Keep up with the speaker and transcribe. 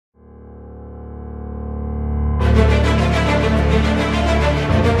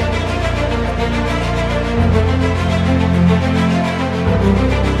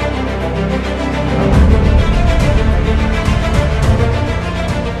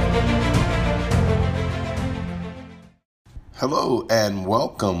Hello and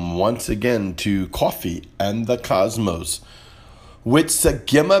welcome once again to Coffee and the Cosmos with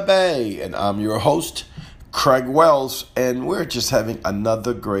Sagima Bay, and I'm your host, Craig Wells, and we're just having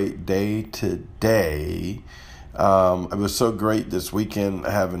another great day today. It was so great this weekend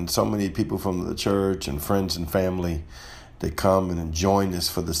having so many people from the church and friends and family that come and join us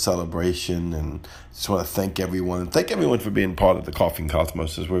for the celebration, and just want to thank everyone for being part of the Coffee and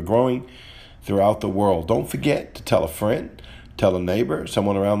Cosmos as we're growing throughout the world. Don't forget to tell a friend, tell a neighbor,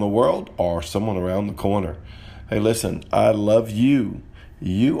 someone around the world, or someone around the corner. Hey, listen, I love you.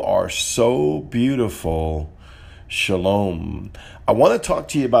 You are so beautiful. Shalom. I want to talk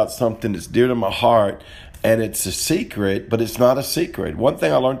to you about something that's dear to my heart, and it's a secret, but it's not a secret. One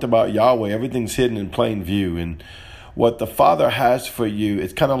thing I learned about Yahweh, everything's hidden in plain view, and what the Father has for you,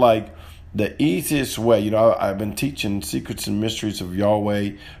 it's kind of like the easiest way. I've been teaching secrets and mysteries of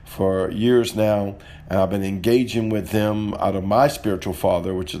Yahweh for years now, and I've been engaging with them out of my spiritual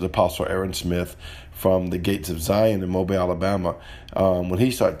father, which is Apostle Aaron Smith from the Gates of Zion in Mobile, Alabama. When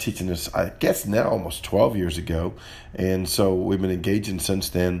he started teaching us, I guess now almost 12 years ago, and so we've been engaging since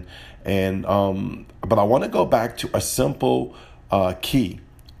then. And but I want to go back to a simple key,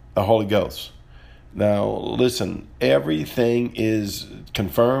 the Holy Ghost. Now, listen, everything is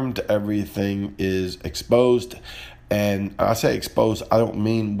confirmed, everything is exposed. And I say exposed, I don't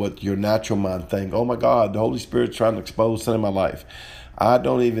mean what your natural mind thinks. Oh my God, the Holy Spirit's trying to expose sin in my life. I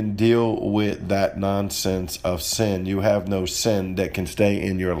don't even deal with that nonsense of sin. You have no sin that can stay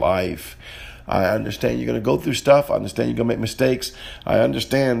in your life. I understand you're going to go through stuff. I understand you're going to make mistakes. I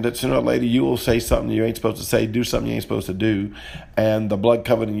understand that sooner or later you will say something you ain't supposed to say, do something you ain't supposed to do. And the blood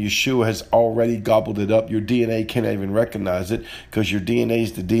covenant in Yeshua has already gobbled it up. Your DNA can't even recognize it because your DNA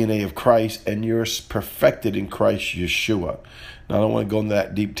is the DNA of Christ, and you're perfected in Christ Yeshua. Now, I don't want to go into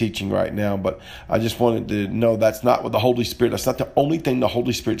that deep teaching right now, but I just wanted to know that's not what the Holy Spirit, that's not the only thing the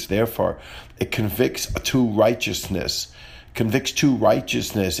Holy Spirit's there for. It convicts to righteousness. Convicts to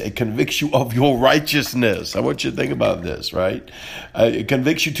righteousness. It convicts you of your righteousness. I want you to think about this, right? It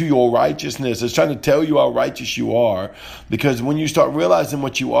convicts you to your righteousness. It's trying to tell you how righteous you are, because when you start realizing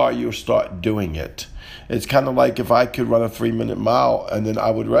what you are, you'll start doing it. It's kind of like if I could run a 3-minute mile, and then I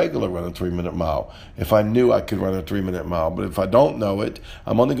would regularly run a 3-minute mile if I knew I could run a 3-minute mile. But if I don't know it,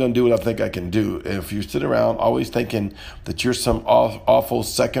 I'm only going to do what I think I can do. If you sit around always thinking that you're some awful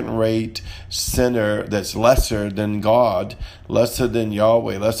second-rate sinner that's lesser than God, lesser than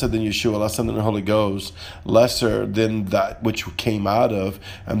Yahweh, lesser than Yeshua, lesser than the Holy Ghost, lesser than that which you came out of,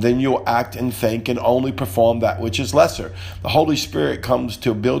 and then you'll act and think and only perform that which is lesser. The Holy Spirit comes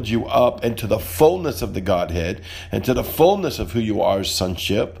to build you up into the fullness of the Godhead, and to the fullness of who you are as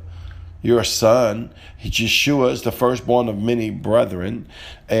sonship. You're a son. Yeshua is the firstborn of many brethren.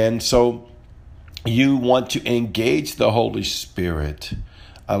 And so you want to engage the Holy Spirit.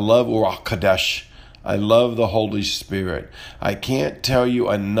 I love Ruach Kadesh. I love the Holy Spirit. I can't tell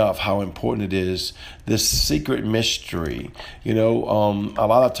you enough how important it is, this secret mystery. A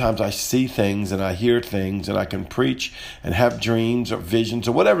lot of times I see things and I hear things, and I can preach and have dreams or visions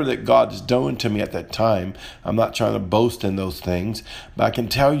or whatever that God is doing to me at that time. I'm not trying to boast in those things, but I can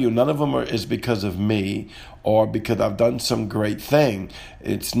tell you none of them is because of me or because I've done some great thing.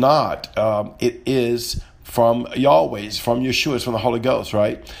 It's not. It is from Yahweh, it's from Yeshua, it's from the Holy Ghost,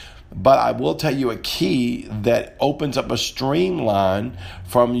 right? But I will tell you a key that opens up a streamline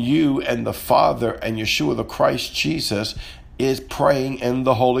from you and the Father and Yeshua, the Christ Jesus, is praying in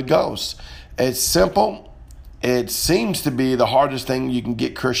the Holy Ghost. It's simple. It seems to be the hardest thing you can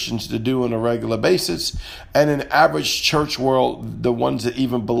get Christians to do on a regular basis. And in the average church world, the ones that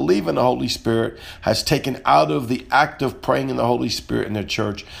even believe in the Holy Spirit has taken out of the act of praying in the Holy Spirit in their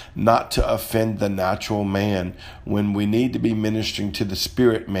church not to offend the natural man, when we need to be ministering to the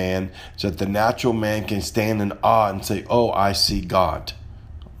spirit man so that the natural man can stand in awe and say, oh, I see God.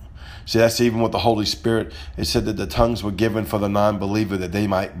 See, that's even what the Holy Spirit, it said that the tongues were given for the non-believer that they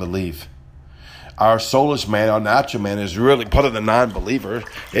might believe. Our soulish man, our natural man, is really part of the non-believer.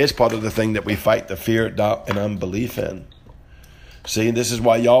 It's part of the thing that we fight the fear, doubt, and unbelief in. See, this is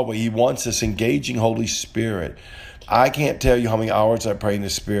why Yahweh, He wants this engaging Holy Spirit. I can't tell you how many hours I pray in the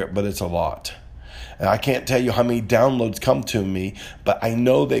Spirit, but it's a lot. And I can't tell you how many downloads come to me, but I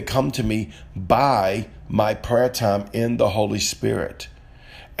know they come to me by my prayer time in the Holy Spirit.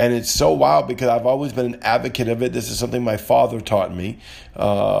 And it's so wild because I've always been an advocate of it. This is something my father taught me.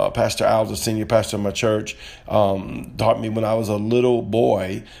 Pastor Al, the senior pastor of my church, taught me when I was a little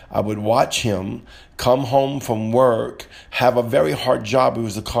boy. I would watch him come home from work, have a very hard job. He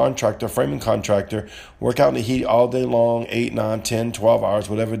was a contractor, framing contractor, work out in the heat all day long, 8, 9, 10, 12 hours,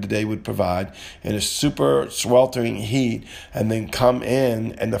 whatever the day would provide, in a super sweltering heat, and then come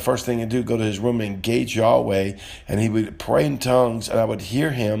in, and the first thing he'd do, go to his room and engage Yahweh, and he would pray in tongues, and I would hear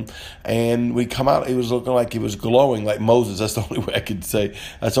him, and we'd come out, he was looking like he was glowing like Moses. That's the only way I could say.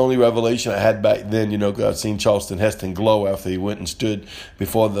 That's the only revelation I had back then, because I'd seen Charleston Heston glow after he went and stood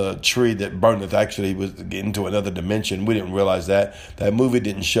before the tree that burneth. Actually, he was getting to another dimension. We didn't realize that. That movie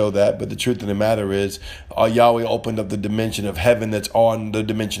didn't show that, but the truth of the matter is, Yahweh opened up the dimension of heaven that's on the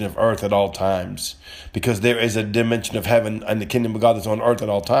dimension of earth at all times. Because there is a dimension of heaven, and the kingdom of God is on earth at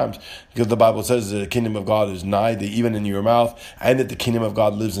all times. Because the Bible says that the kingdom of God is nigh thee, even in your mouth, and that the kingdom of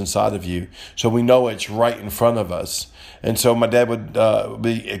God lives inside of you. So we know it's right in front of us. And so my dad would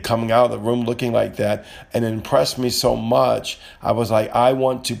be coming out of the room looking like that, and it impressed me so much. I was like, I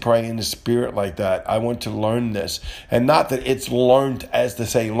want to pray in the spirit like that. I want to learn this. And not that it's learned as to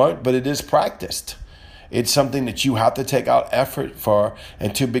say learned, but it is practiced. It's something that you have to take out effort for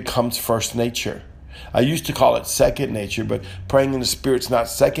until it becomes first nature. I used to call it second nature, but praying in the spirit's not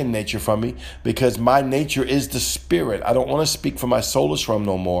second nature for me, because my nature is the spirit. I don't want to speak for my soulish realm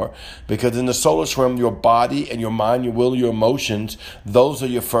no more, because in the soulish realm, your body and your mind, your will, your emotions, those are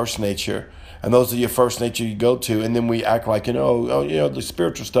your first nature. And those are your first nature you go to. And then we act like, the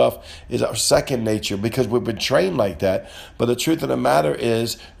spiritual stuff is our second nature, because we've been trained like that. But the truth of the matter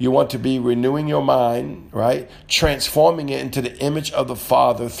is, you want to be renewing your mind, right? Transforming it into the image of the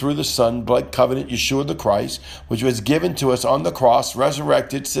Father through the Son, blood covenant, Yeshua the Christ, which was given to us on the cross,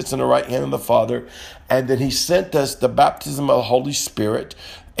 resurrected, sits on the right hand of the Father. And then he sent us the baptism of the Holy Spirit.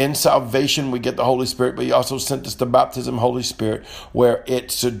 In salvation, we get the Holy Spirit, but he also sent us the baptism of the Holy Spirit, where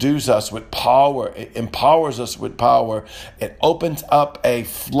it subdues us with power. It empowers us with power. It opens up a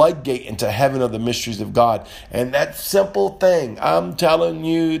floodgate into heaven of the mysteries of God. And that simple thing, I'm telling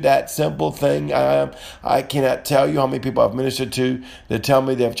you, that simple thing, I cannot tell you how many people I've ministered to that tell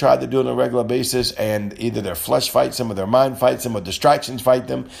me they've tried to do it on a regular basis, and either their flesh fights them, or their mind fights them, or distractions fight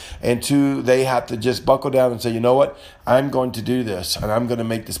them. And two, they have to just buckle down and say, you know what? I'm going to do this, and I'm going to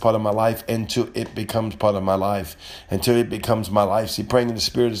make this part of my life until it becomes part of my life, until it becomes my life. See, praying in the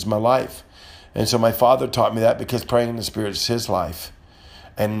Spirit is my life. And so my father taught me that, because praying in the Spirit is his life.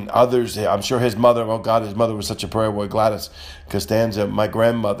 And others, I'm sure his mother, his mother was such a prayer warrior, Gladys Costanza, my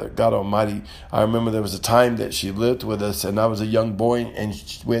grandmother, God Almighty. I remember there was a time that she lived with us, and I was a young boy, and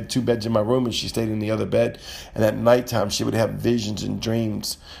we had 2 beds in my room, and she stayed in the other bed. And at nighttime, she would have visions and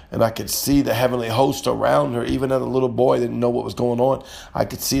dreams, and I could see the heavenly host around her. Even as a little boy, didn't know what was going on. I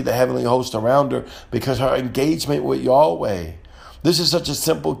could see the heavenly host around her, because her engagement with Yahweh. This is such a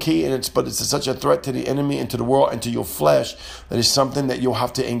simple key, but it's such a threat to the enemy and to the world and to your flesh, that it's something that you'll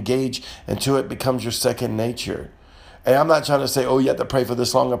have to engage until it becomes your second nature. And I'm not trying to say, you have to pray for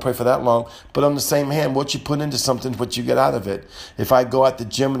this long or pray for that long. But on the same hand, what you put into something is what you get out of it. If I go at the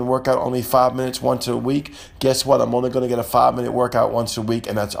gym and work out only 5 minutes once a week, guess what? I'm only going to get a 5-minute workout once a week,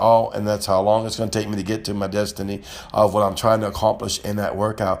 and that's all. And that's how long it's going to take me to get to my destiny of what I'm trying to accomplish in that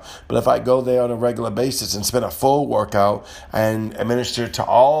workout. But if I go there on a regular basis and spend a full workout and administer to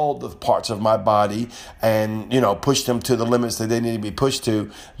all the parts of my body and, push them to the limits that they need to be pushed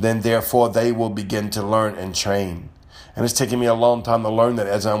to, then therefore they will begin to learn and train. And it's taken me a long time to learn that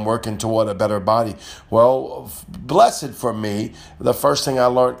as I'm working toward a better body. Well, blessed for me, the first thing I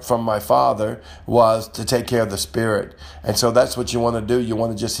learned from my father was to take care of the spirit. And so that's what you want to do. You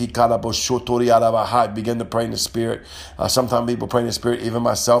want to just begin to pray in the spirit. Sometimes people pray in the spirit, even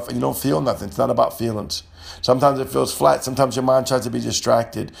myself, and you don't feel nothing. It's not about feelings. Sometimes it feels flat. Sometimes your mind tries to be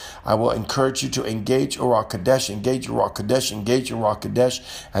distracted. I will encourage you to engage Ruach Kadesh, engage Ruach Kadesh, engage Ruach Kadesh,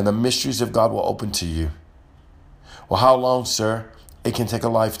 and the mysteries of God will open to you. Well, how long, sir? It can take a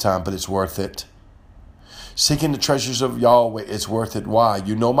lifetime, but it's worth it. Seeking the treasures of Yahweh, it's worth it. Why?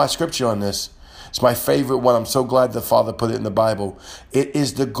 You know my scripture on this. It's my favorite one. I'm so glad the Father put it in the Bible. It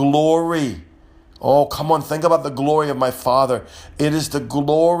is the glory. Oh, come on. Think about the glory of my Father. It is the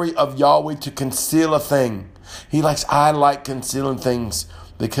glory of Yahweh to conceal a thing. I like concealing things,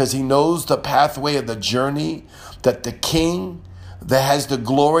 because he knows the pathway of the journey, that the king that has the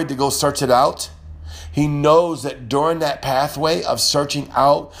glory to go search it out, he knows that during that pathway of searching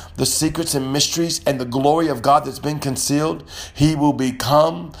out the secrets and mysteries and the glory of God that's been concealed, he will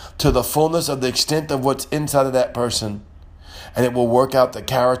become to the fullness of the extent of what's inside of that person. And it will work out the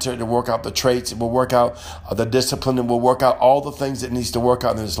character, it will work out the traits, it will work out the discipline, it will work out all the things that needs to work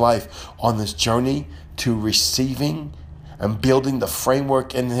out in his life on this journey to receiving and building the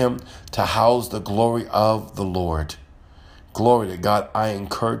framework in him to house the glory of the Lord. Glory to God. I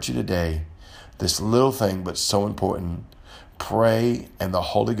encourage you today This little thing, but so important. Pray in the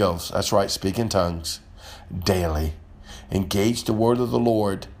Holy Ghost. That's right, speak in tongues daily. Engage the word of the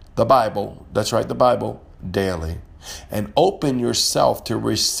Lord, the Bible. That's right, the Bible, daily. And open yourself to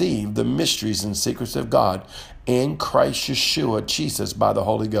receive the mysteries and secrets of God in Christ Yeshua, Jesus, by the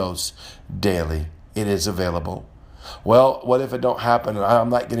Holy Ghost, daily. It is available. Well, what if it don't happen? I'm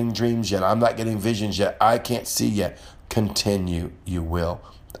not getting dreams yet. I'm not getting visions yet. I can't see yet. Continue. You will.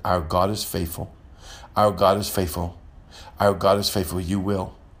 Our God is faithful. Our God is faithful. Our God is faithful. You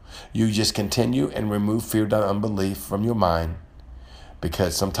will. You just continue and remove fear and unbelief from your mind,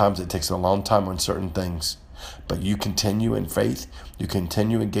 because sometimes it takes a long time on certain things. But you continue in faith. You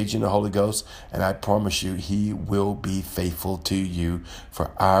continue engaging the Holy Ghost. And I promise you, he will be faithful to you,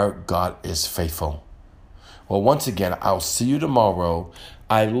 for our God is faithful. Well, once again, I'll see you tomorrow.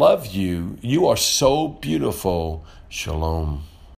 I love you. You are so beautiful. Shalom.